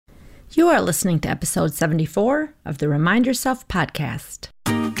You are listening to episode 74 of the Remind Yourself podcast.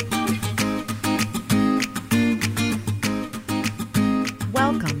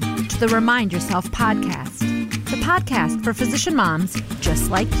 Welcome to the Remind Yourself podcast, the podcast for physician moms just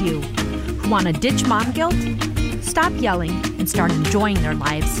like you who want to ditch mom guilt, stop yelling, and start enjoying their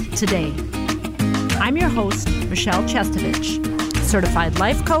lives today. I'm your host, Michelle Chestovich, certified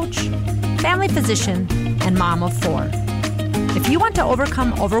life coach, family physician, and mom of 4. If you want to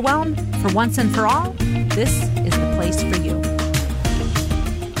overcome overwhelm for once and for all, this is the place for you.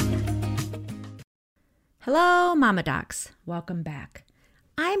 Hello, Mama Docs. Welcome back.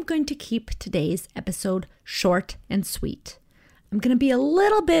 I'm going to keep today's episode short and sweet. I'm going to be a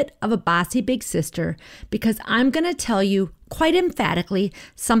little bit of a bossy big sister because I'm going to tell you quite emphatically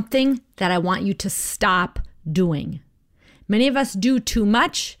something that I want you to stop doing. Many of us do too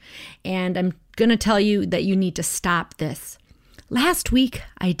much, and I'm going to tell you that you need to stop this. Last week,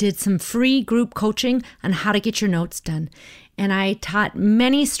 I did some free group coaching on how to get your notes done, and I taught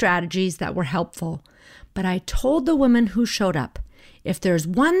many strategies that were helpful. But I told the women who showed up, if there's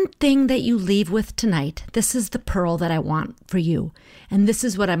one thing that you leave with tonight, this is the pearl that I want for you, and this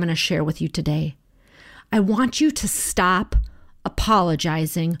is what I'm going to share with you today. I want you to stop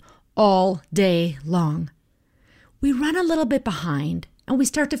apologizing all day long. We run a little bit behind, and we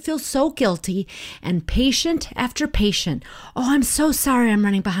start to feel so guilty, and patient after patient, oh, I'm so sorry I'm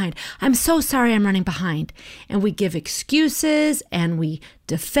running behind. I'm so sorry I'm running behind. And we give excuses, and we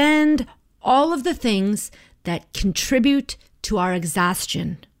defend all of the things that contribute to our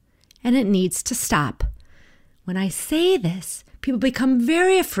exhaustion, and it needs to stop. When I say this, people become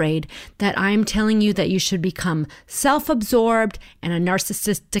very afraid that I'm telling you that you should become self-absorbed and a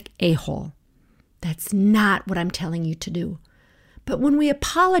narcissistic a-hole. That's not what I'm telling you to do. But when we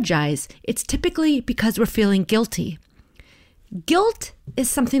apologize, it's typically because we're feeling guilty. Guilt is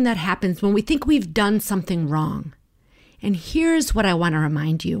something that happens when we think we've done something wrong. And here's what I want to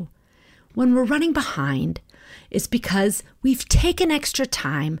remind you. When we're running behind, it's because we've taken extra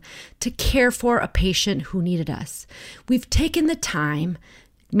time to care for a patient who needed us. We've taken the time,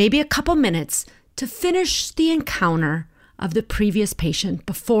 maybe a couple minutes, to finish the encounter of the previous patient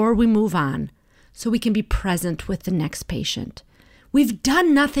before we move on, so we can be present with the next patient. We've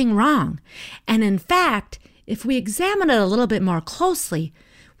done nothing wrong. And in fact, if we examine it a little bit more closely,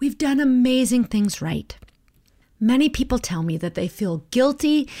 we've done amazing things right. Many people tell me that they feel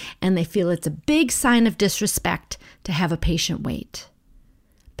guilty and they feel it's a big sign of disrespect to have a patient wait.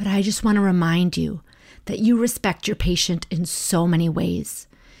 But I just want to remind you that you respect your patient in so many ways.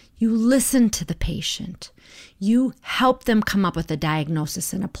 You listen to the patient. You help them come up with a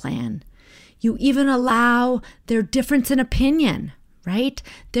diagnosis and a plan. You even allow their difference in opinion, right?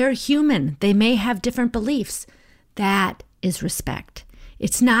 They're human. They may have different beliefs. That is respect.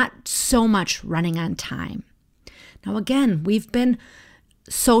 It's not so much running on time. Now, again, we've been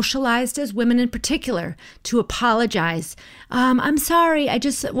socialized as women in particular to apologize. I'm sorry, I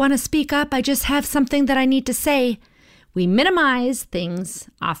just want to speak up. I just have something that I need to say. We minimize things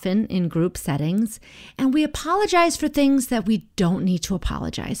often in group settings, and we apologize for things that we don't need to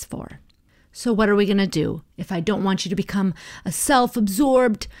apologize for. So what are we going to do? If I don't want you to become a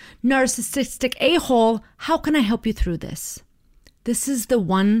self-absorbed, narcissistic a-hole, how can I help you through this? This is the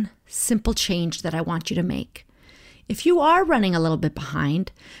one simple change that I want you to make. If you are running a little bit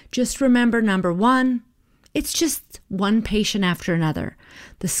behind, just remember, number one, it's just one patient after another.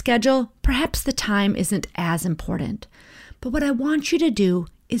 The schedule, perhaps the time isn't as important. But what I want you to do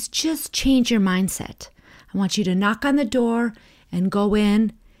is just change your mindset. I want you to knock on the door and go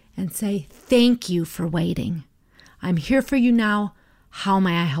in and say, thank you for waiting. I'm here for you now. How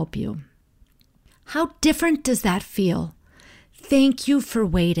may I help you? How different does that feel? Thank you for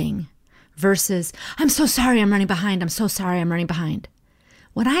waiting versus, I'm so sorry I'm running behind. I'm so sorry I'm running behind.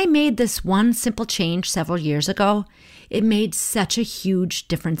 When I made this one simple change several years ago, it made such a huge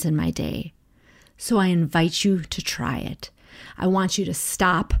difference in my day. So I invite you to try it. I want you to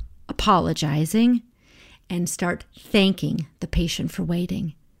stop apologizing and start thanking the patient for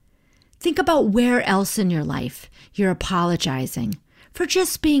waiting. Think about where else in your life you're apologizing for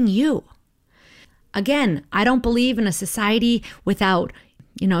just being you. Again, I don't believe in a society without,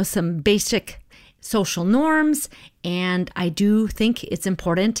 some basic social norms, and I do think it's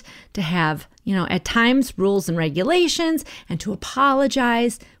important to have, at times rules and regulations and to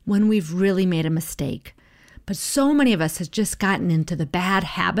apologize when we've really made a mistake. But so many of us have just gotten into the bad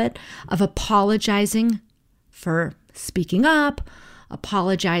habit of apologizing for speaking up,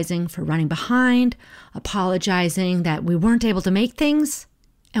 apologizing for running behind, apologizing that we weren't able to make things,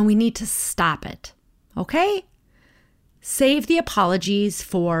 and we need to stop it. Okay? Save the apologies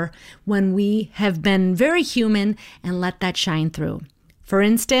for when we have been very human and let that shine through. For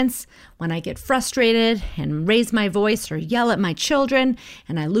instance, when I get frustrated and raise my voice or yell at my children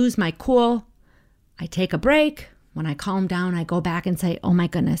and I lose my cool, I take a break. When I calm down, I go back and say, oh my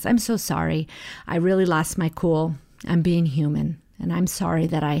goodness, I'm so sorry. I really lost my cool. I'm being human, and I'm sorry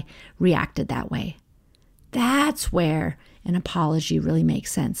that I reacted that way. That's where an apology really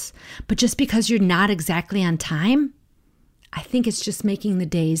makes sense. But just because you're not exactly on time, I think it's just making the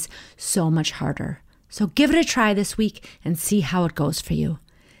days so much harder. So give it a try this week and see how it goes for you.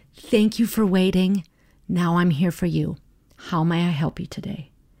 Thank you for waiting. Now I'm here for you. How may I help you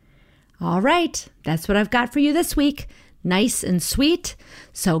today? All right, that's what I've got for you this week. Nice and sweet,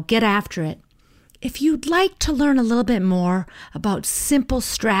 so get after it. If you'd like to learn a little bit more about simple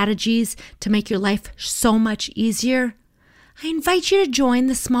strategies to make your life so much easier, I invite you to join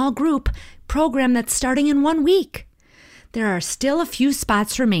the small group program that's starting in 1 week. There are still a few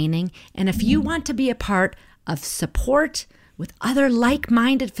spots remaining, and if you want to be a part of support with other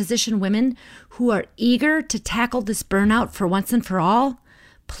like-minded physician women who are eager to tackle this burnout for once and for all,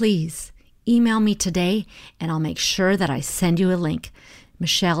 please email me today and I'll make sure that I send you a link.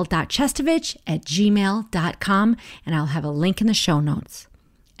 Michelle.chestovich@gmail.com, and I'll have a link in the show notes.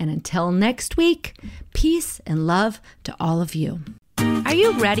 And until next week, peace and love to all of you. Are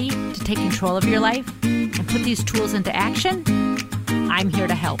you ready to take control of your life and put these tools into action? I'm here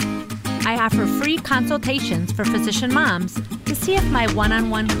to help. I offer free consultations for physician moms to see if my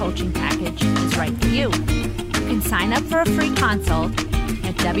one-on-one coaching package is right for you. You can sign up for a free consult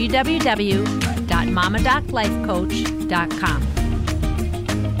at www.mamadoclifecoach.com.